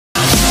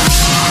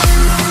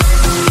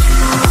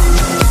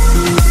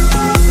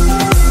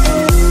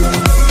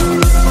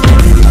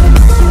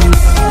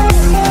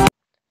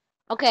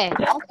Okay.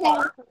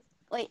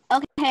 Wait.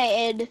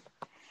 Okay. In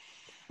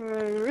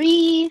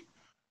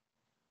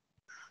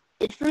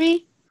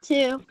three,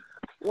 2,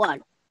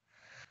 1.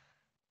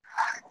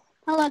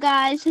 Hello,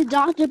 guys.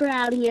 Dr.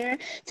 Brown here.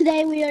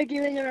 Today we are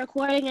doing a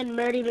recording in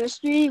Murder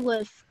Mystery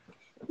with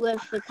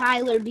the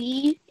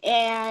KylerB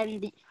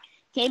and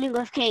gaming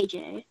with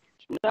KJ.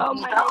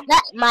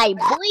 That's my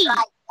boy.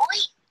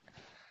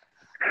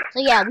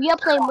 So yeah, we are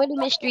playing Murder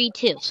Mystery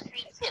 2.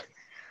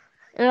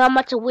 And I'm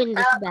about to win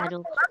this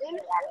battle.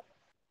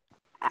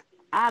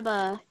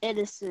 I'm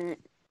innocent.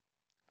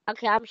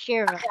 Okay, I'm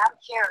Sheriff.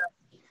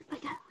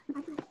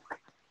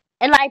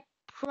 And I'm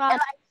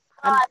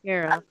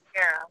Sheriff.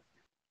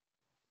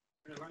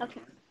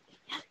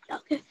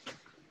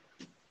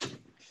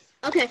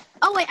 Okay.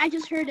 Oh wait, I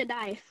just heard a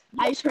knife.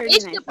 It's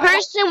the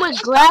person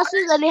with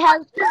glasses and it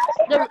has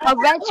a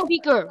red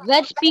speaker.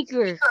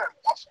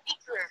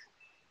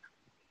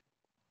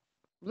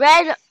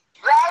 Red.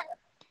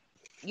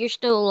 You're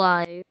still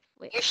alive.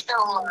 Wait.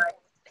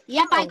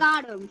 Yep, I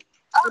got him.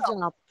 Good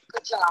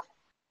job.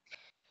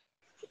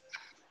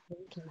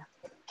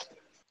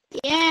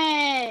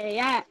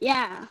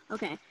 Yeah.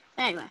 Okay.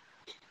 Anyway.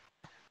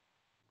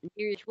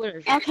 Here's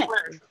winners. Okay.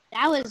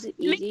 That was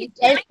easy.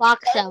 Get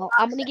Fox out.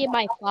 I'm gonna get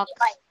my Fox.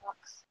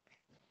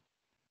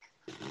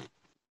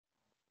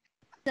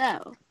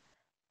 So,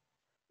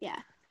 yeah.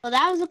 Well,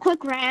 that was a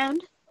quick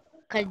round.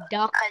 Cause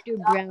Dr.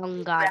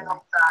 Brown got him.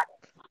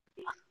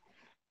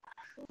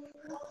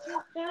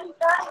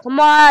 Come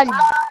on,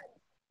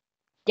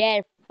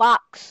 Dead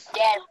Fox.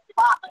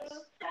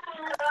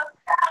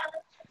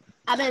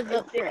 I'm gonna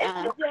vote for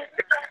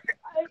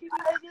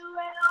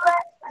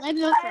Let's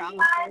vote for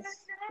office.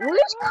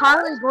 Where's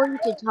Kyler going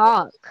to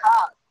talk?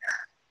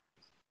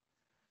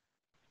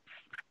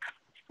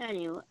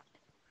 Anyway.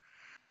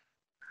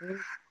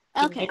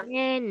 Okay.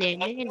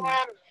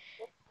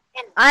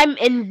 I'm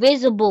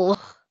invisible.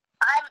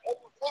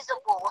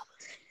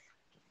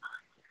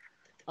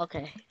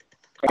 Okay.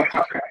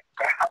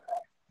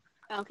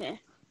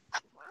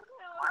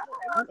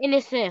 I'm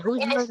innocent.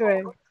 Who's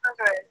murderer?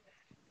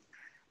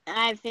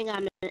 I think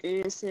I'm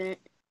innocent.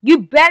 You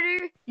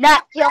better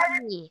not kill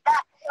me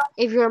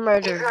if you're a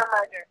murderer.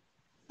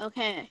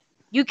 Okay.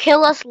 You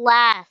kill us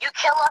last.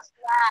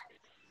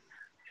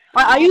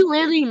 Are you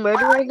literally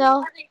murderer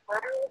though?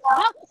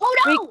 Oh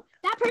no!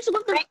 That person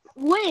with the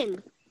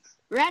wing.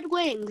 Red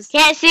wings.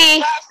 Can't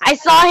see. I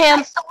saw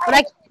him.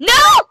 But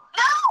no!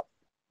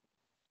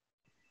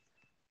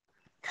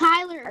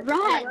 Kyler,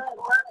 run!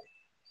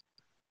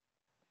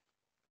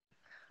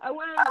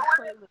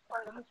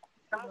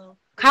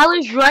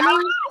 Kyler's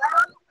running.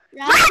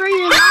 Run for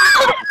your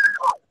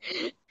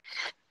life.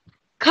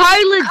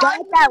 Kyler got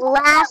that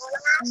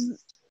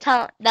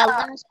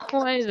last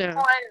pointer.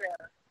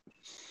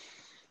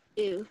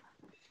 Ew.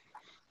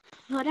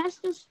 Oh, that's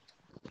just.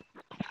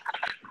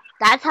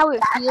 That's how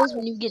it feels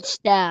when you get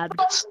stabbed.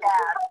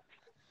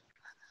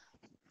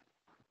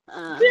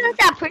 Didn't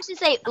that person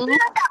say ooh?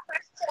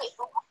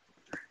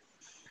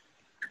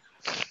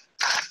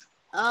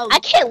 Oh, I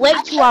can't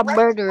wait to our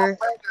murderer.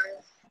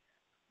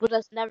 But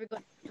that's never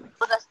going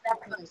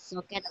to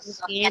suck at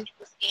this game.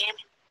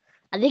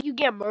 I think you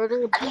get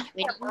murdered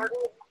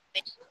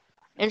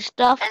and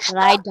stuff, but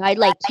I died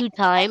like 2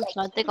 times, so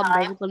I think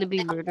I'm never going to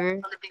be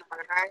murdered.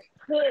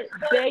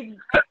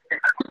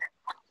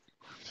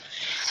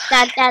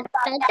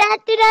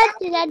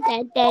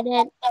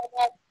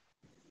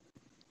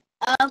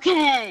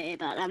 okay,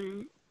 but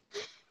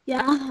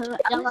yeah.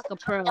 I'm like a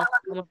pro.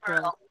 I'm a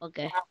pro.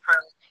 Okay.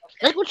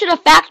 Let's go to the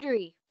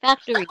factory.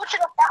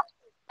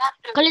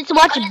 Cause it's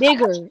much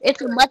bigger.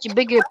 It's a much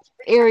bigger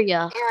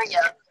area.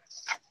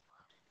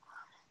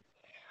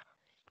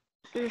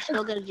 We're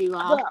still gonna do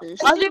office.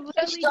 Other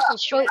place is a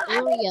short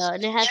area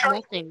and it has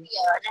nothing.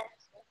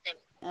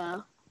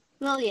 Oh.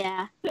 Well,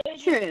 yeah.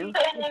 True.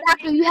 The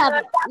factory, you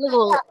have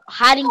little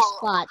hiding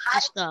spots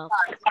and stuff.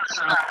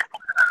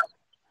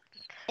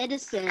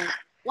 Innocent.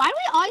 Why do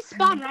we always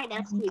spawn right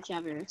next to each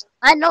other?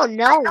 I don't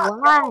know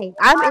why.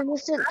 I'm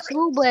innocent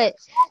too, but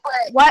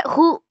what?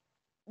 Who?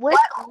 What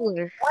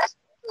color?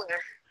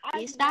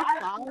 You stop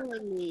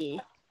following me.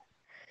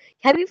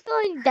 Have you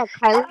feeling that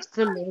Kyler's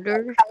the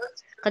murderer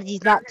because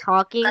he's not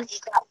talking?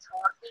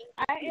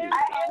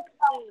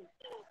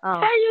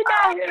 Oh. I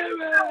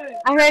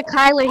heard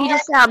Kyler. He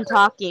just said I'm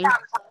talking.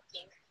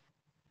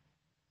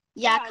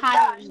 Yeah,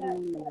 Kyler's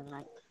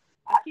not.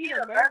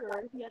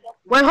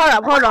 Wait,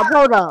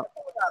 hold up.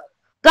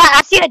 God,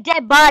 I see a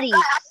dead body.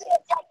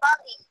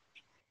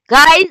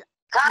 Guys,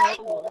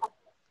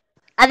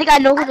 I think I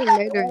know who the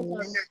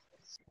murderer is.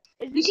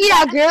 You see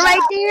that girl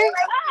right there?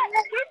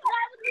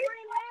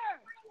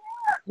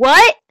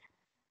 What?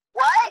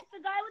 The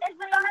guy with the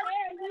green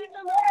hair, he's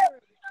the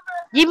murderer.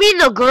 You mean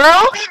the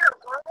girl?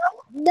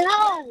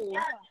 No.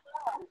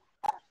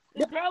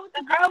 The girl with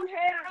the green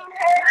hair.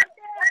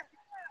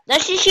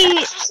 Does she?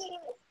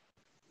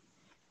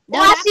 No,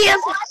 I see him.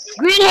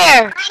 Green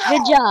hair.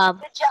 Good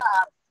job.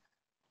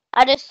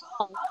 I just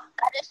saw.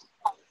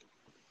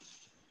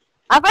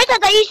 At first I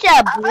thought you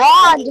said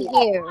blonde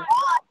hair.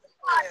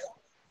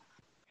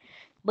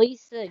 But you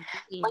said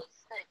green.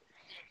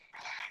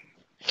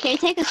 Can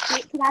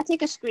I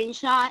take a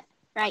screenshot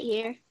right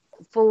here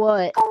For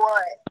what?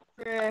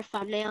 for a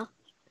thumbnail?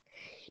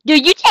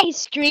 Dude, you take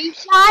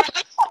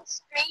screenshots?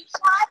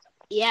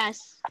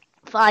 Yes.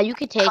 Fine, you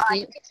can take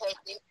it.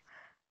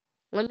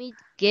 Let me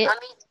get.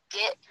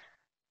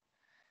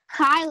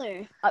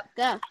 Kyler,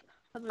 go.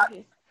 Come over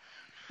here.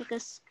 Take a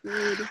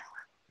screen.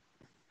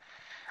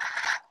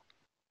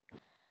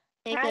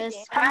 Take a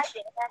screenshot.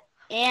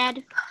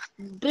 And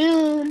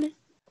boom.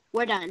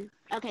 We're done.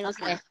 Okay, let's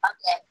go.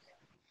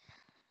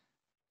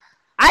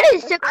 I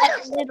just took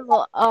that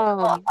little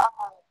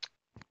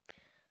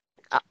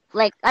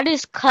like I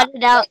just cut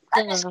it out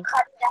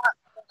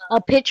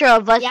a picture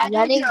of us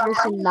running with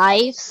some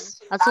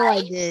knives. That's all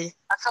I did.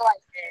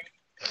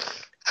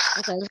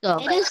 Okay, let's go.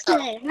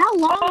 Innocent. How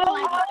long will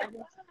I be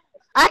innocent?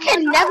 I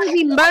can never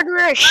be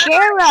murderer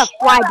sheriff.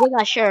 Why I did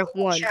got sheriff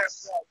once?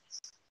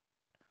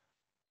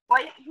 Who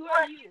are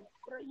you?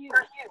 What are you?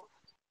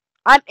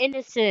 I'm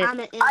innocent. I'm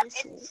an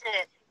innocent.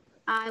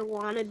 I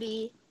wanna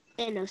be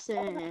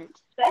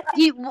innocent.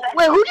 Wait,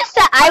 who just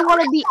said I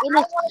want to be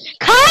innocent?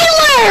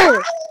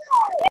 Kyler!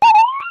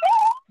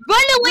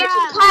 Run away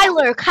from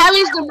Kyler.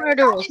 Kyler's the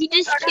murderer. He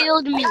just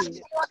killed me.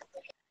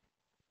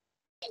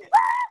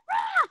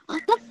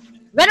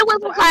 Run away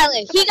from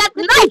Kyler. He got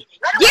the knife.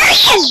 There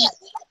he is.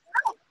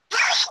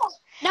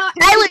 No,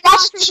 Kyler,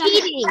 that's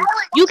cheating.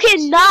 You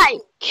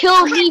cannot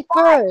kill me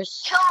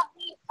first.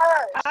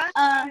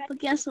 but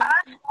guess what?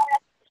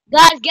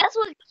 Guys, guess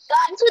what?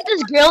 Guess what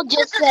this girl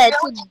just said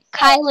to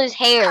Kyler's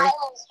hair?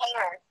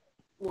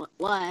 What?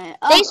 What?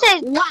 They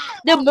said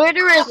the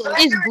murderer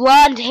is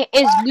blonde,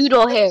 is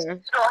noodle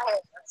hair,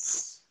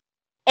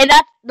 and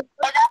that's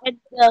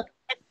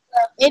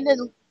and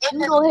the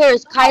noodle hair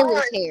is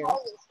Kyler's hair.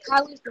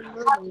 Kyler's the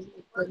murderer with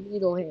the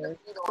noodle hair.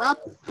 Well,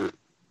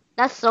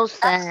 That's so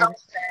sad.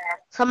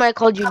 Somebody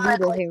called you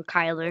noodle hair,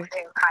 Kyler.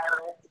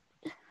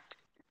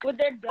 With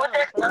their guns.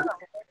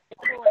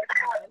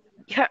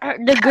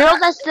 The girl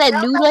that said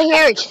noodle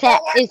hair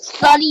is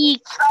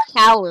Sunny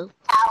Cow.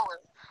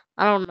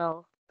 I don't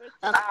know.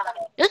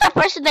 There's a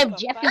person named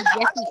Jeffy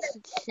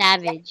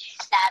Savage.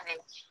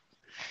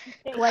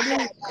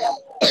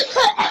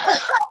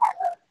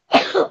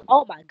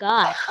 Oh my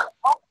god.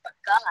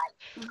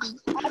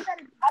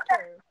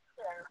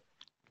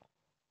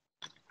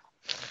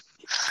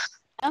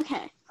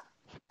 okay.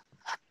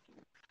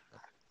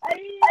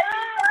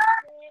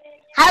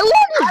 How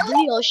long this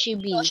video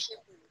should be?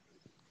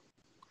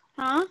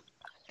 Huh?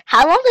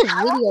 How long this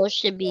video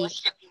should be?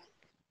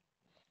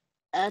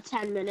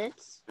 10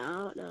 minutes. I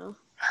don't know.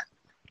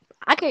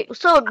 Okay,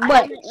 so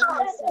but I'm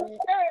innocent.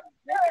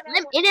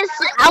 I'm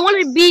innocent. I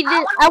want to be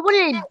this. I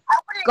want to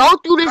go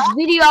through this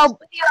video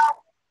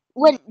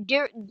when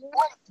during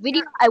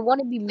video. I want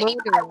to be murdered.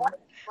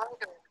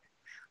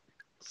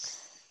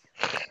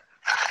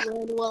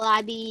 When will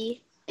I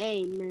be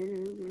a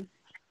murderer?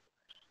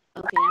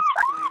 Okay, that's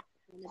fine.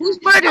 Who's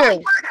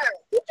murderer?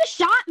 Who just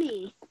shot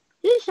me?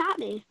 Who just shot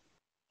me?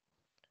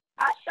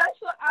 I shot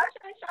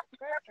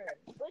her.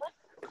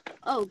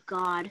 Oh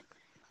God.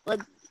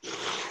 Like.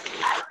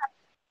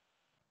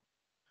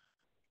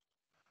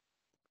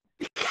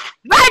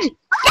 Run!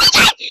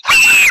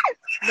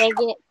 Dang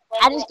it!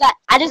 I just got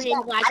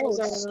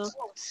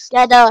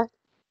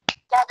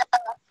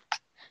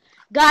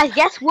guys,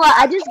 guess what?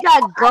 I just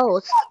got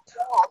ghost.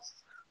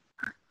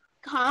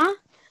 Huh?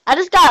 I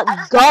just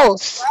got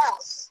ghost.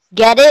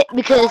 Get it?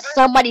 Because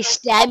somebody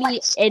stabbed me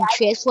and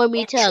transformed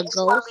me to a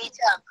ghost.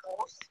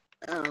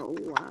 Oh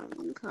wow.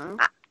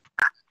 Okay.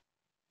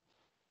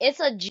 It's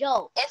a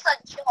joke.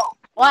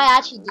 Well, I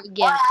actually did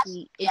get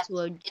into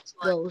a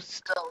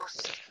ghost.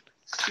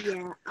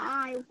 Yeah,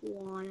 I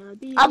wanna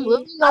be. I'm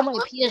looking on my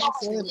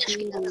PS4.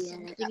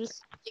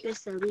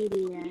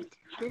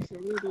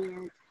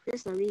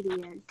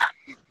 Disobedient.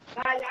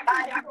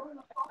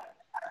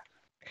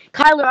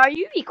 Kyler, are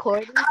you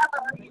recording?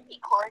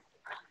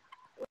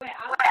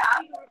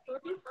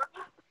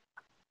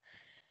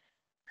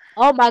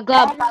 Oh my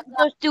god,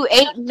 let's do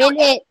 8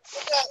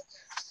 minutes.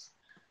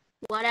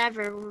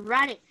 Whatever,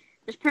 run it.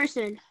 This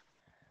person.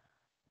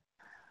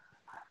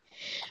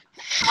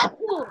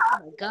 Oh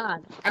my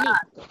god, I need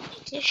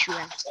tissue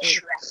after.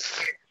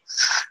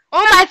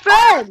 Oh, my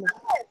friend!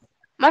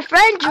 My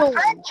friend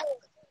joined.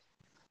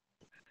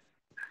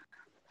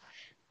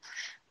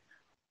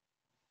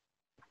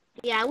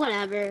 Yeah,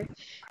 whatever.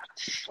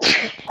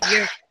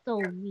 You're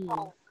so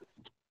mean.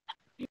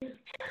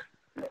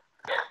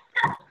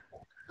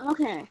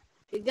 Okay,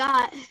 we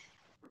got.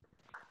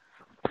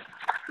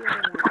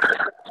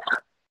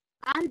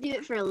 I'm gonna do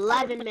it for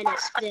 11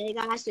 minutes today,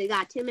 guys. So we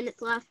got 2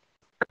 minutes left.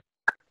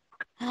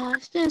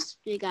 It's just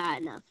we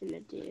got nothing to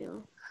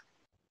do.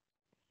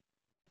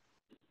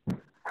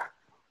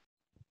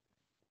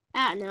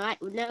 I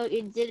don't know.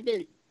 It did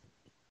been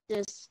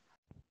just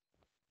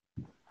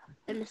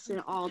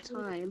innocent all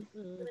time.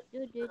 I'm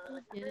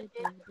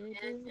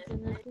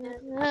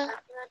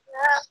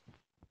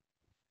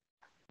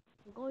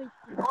going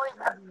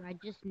to I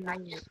just know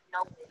it.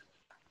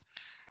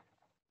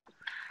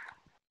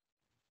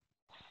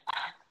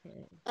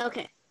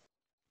 Okay.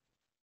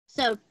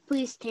 So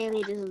please tell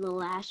me this is the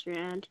last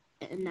round,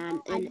 and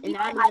I'm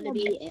gonna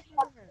be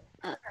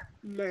a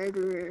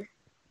murderer.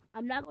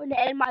 I'm not going to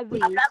end my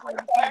video until I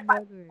become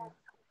murderer.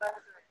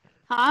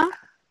 Huh?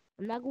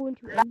 I'm not going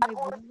to end my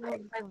video until I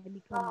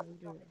become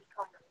murderer.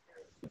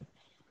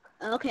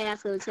 Okay,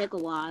 that's gonna take a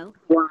while.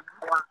 Well,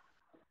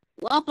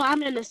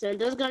 I'm innocent.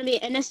 There's gonna be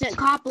an innocent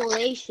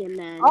compilation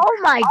then. Oh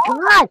my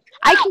god!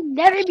 I can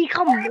never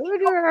become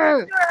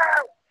murderer!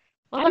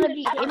 I'm gonna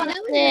be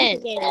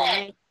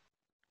innocent.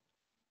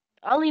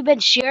 I've only been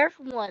sheriff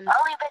once,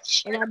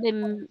 and I've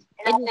been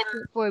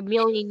innocent for a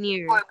million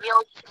years.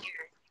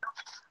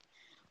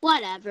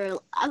 Whatever.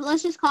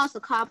 Let's just call it a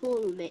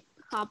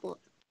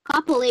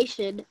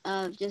compilation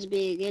of just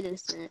being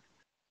innocent.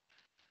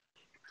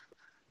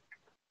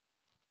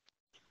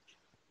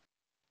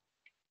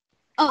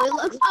 Oh, it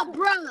looks up,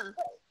 bruh.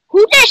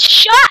 Who just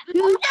shot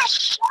me?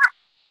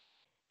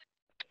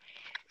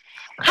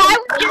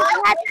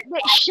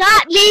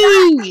 Shot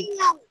me!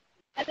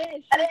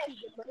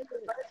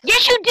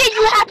 Yes, you did.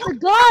 You have the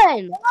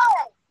gun.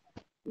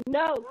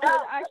 No,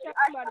 because I shot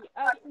somebody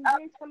else and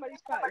then somebody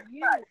shot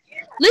you.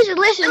 Listen.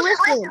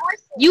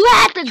 You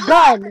had the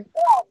gun,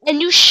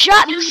 and you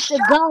shot me with the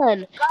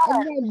gun,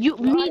 and then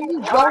me and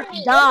you both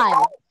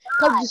died.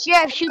 Because the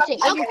sheriff shoots at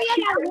innocent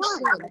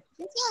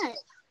person.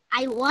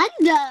 I won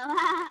though.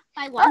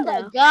 I won though.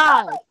 Oh my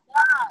god.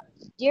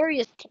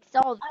 Darius takes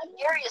all.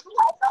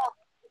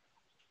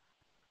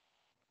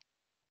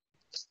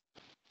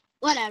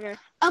 Whatever.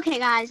 Okay,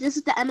 guys, this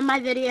is the end of my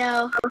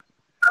video.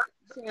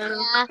 So,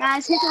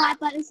 guys, hit the like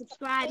button,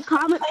 subscribe,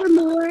 comment for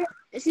more.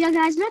 And see you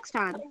guys next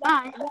time.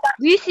 Bye.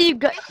 We see you,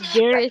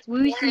 Darius.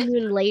 We see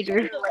you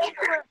later.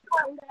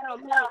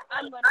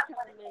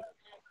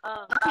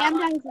 Okay, I'm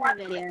done with my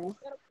video.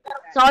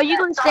 So are you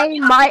gonna say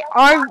my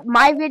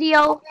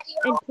video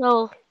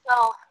until?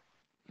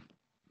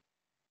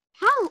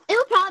 How? It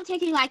will probably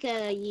take you like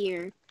a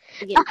year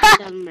to get to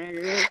become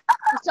murderer.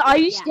 So are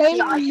you staying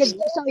in the?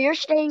 So you're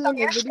staying in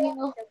the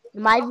video,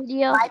 my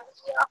video?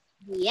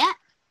 Yep.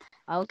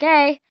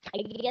 Okay.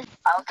 I guess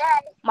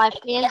my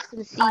fans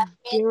can see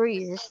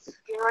Darius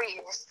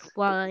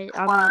while he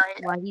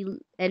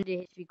ended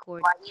his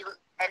recording.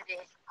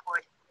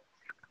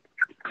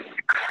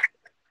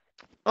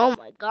 Oh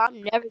my god,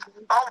 I'm never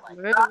going to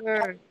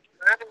murderer.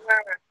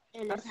 I'm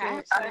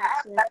innocent.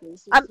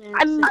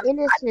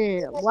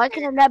 Why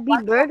can I not be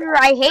murderer?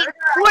 I hate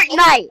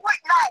Fortnite.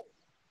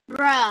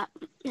 Bruh.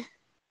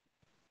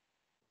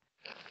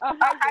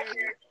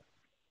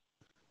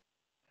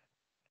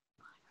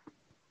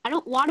 I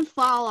don't want to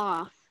fall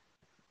off.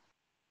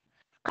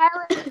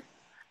 Kyler,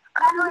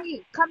 come to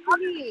me.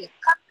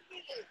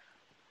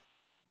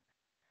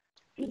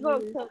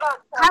 Kyler,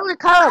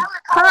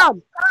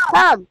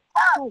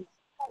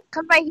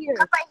 come right here.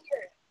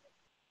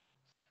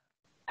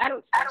 I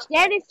don't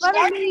stand in front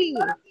of me.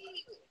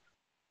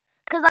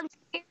 Cause I'm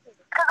scared.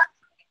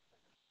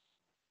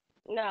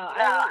 No, I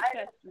don't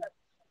trust you.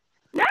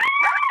 No!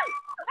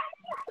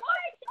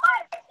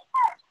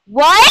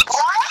 What?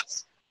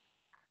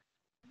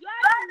 You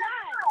are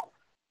not.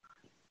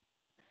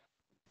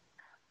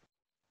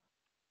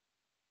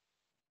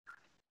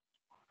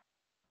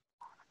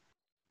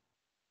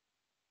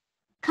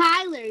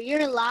 Kyler,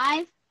 you're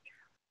alive?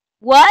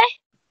 What?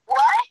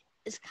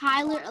 Is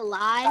Kyler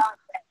alive?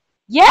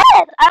 Yes,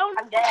 I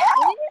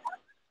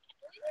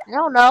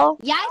don't know.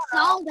 Yeah,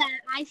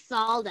 I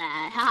saw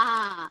that.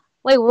 Ha.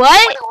 Wait,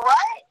 what?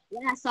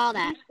 Yeah, I saw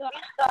that.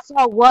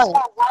 Saw what?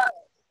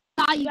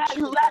 I saw you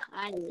kill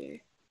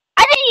Kyler.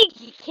 I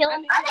didn't kill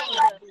him.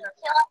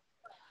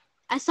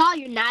 I saw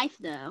your knife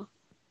though.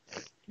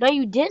 No,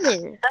 you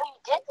didn't.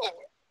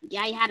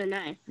 Yeah, you had a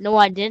knife. No,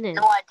 I didn't.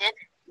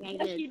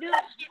 Yeah, you did.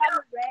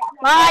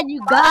 Fine,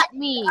 you got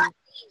me.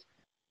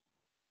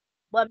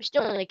 But I'm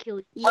still gonna kill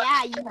you.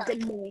 Yeah, you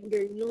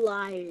demander, you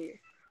liar.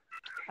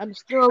 I'm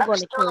still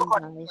gonna kill you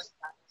guys.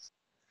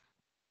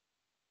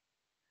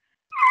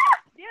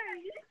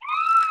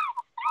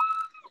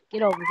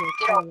 Get over here,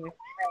 Tyler.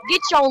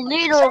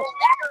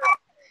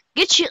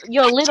 Get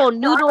your little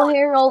noodle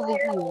hair over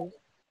here.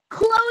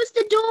 Close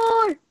the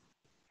door.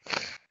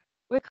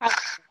 Where's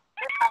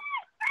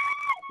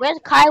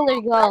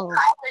Kyler go?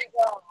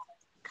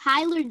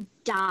 Kyler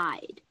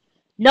died.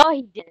 No,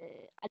 he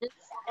didn't.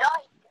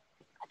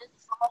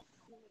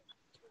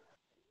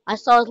 I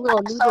saw his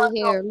little noodle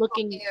hair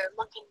looking.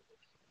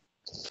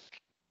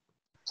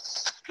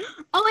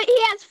 Oh wait, he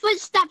has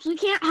footsteps. We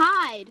can't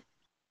hide.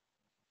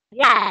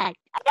 Yeah,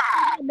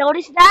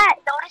 notice that?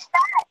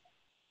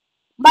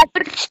 My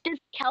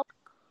footsteps count.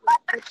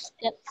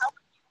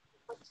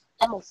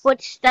 I'm a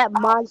footstep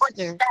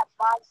monster.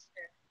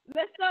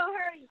 Let's go,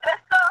 hurry.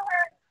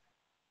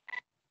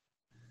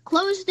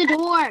 Close the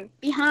door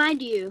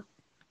behind you.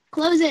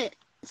 Close it.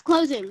 It's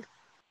closing.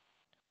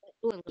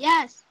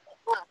 Yes.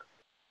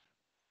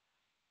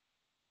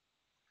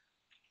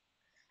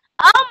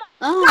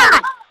 Oh my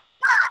god!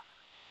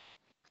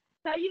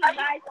 So you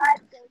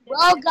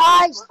Well,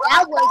 guys,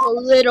 that was a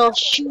little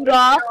shoot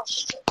off.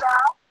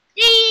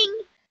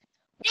 Ding!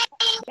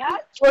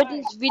 That's for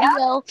this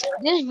video.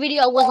 This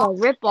video was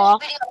a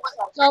ripoff.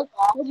 So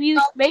hope you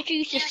make sure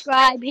you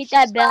subscribe, hit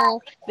that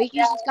bell. Make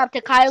sure you subscribe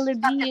to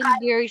KylerB and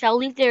DrBrown. I'll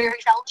leave their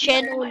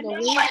channel in the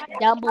link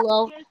down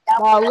below.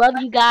 But I love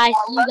you guys.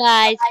 See you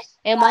guys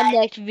in my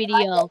next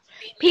video.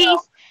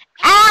 Peace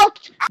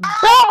out.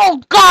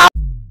 Boom, God.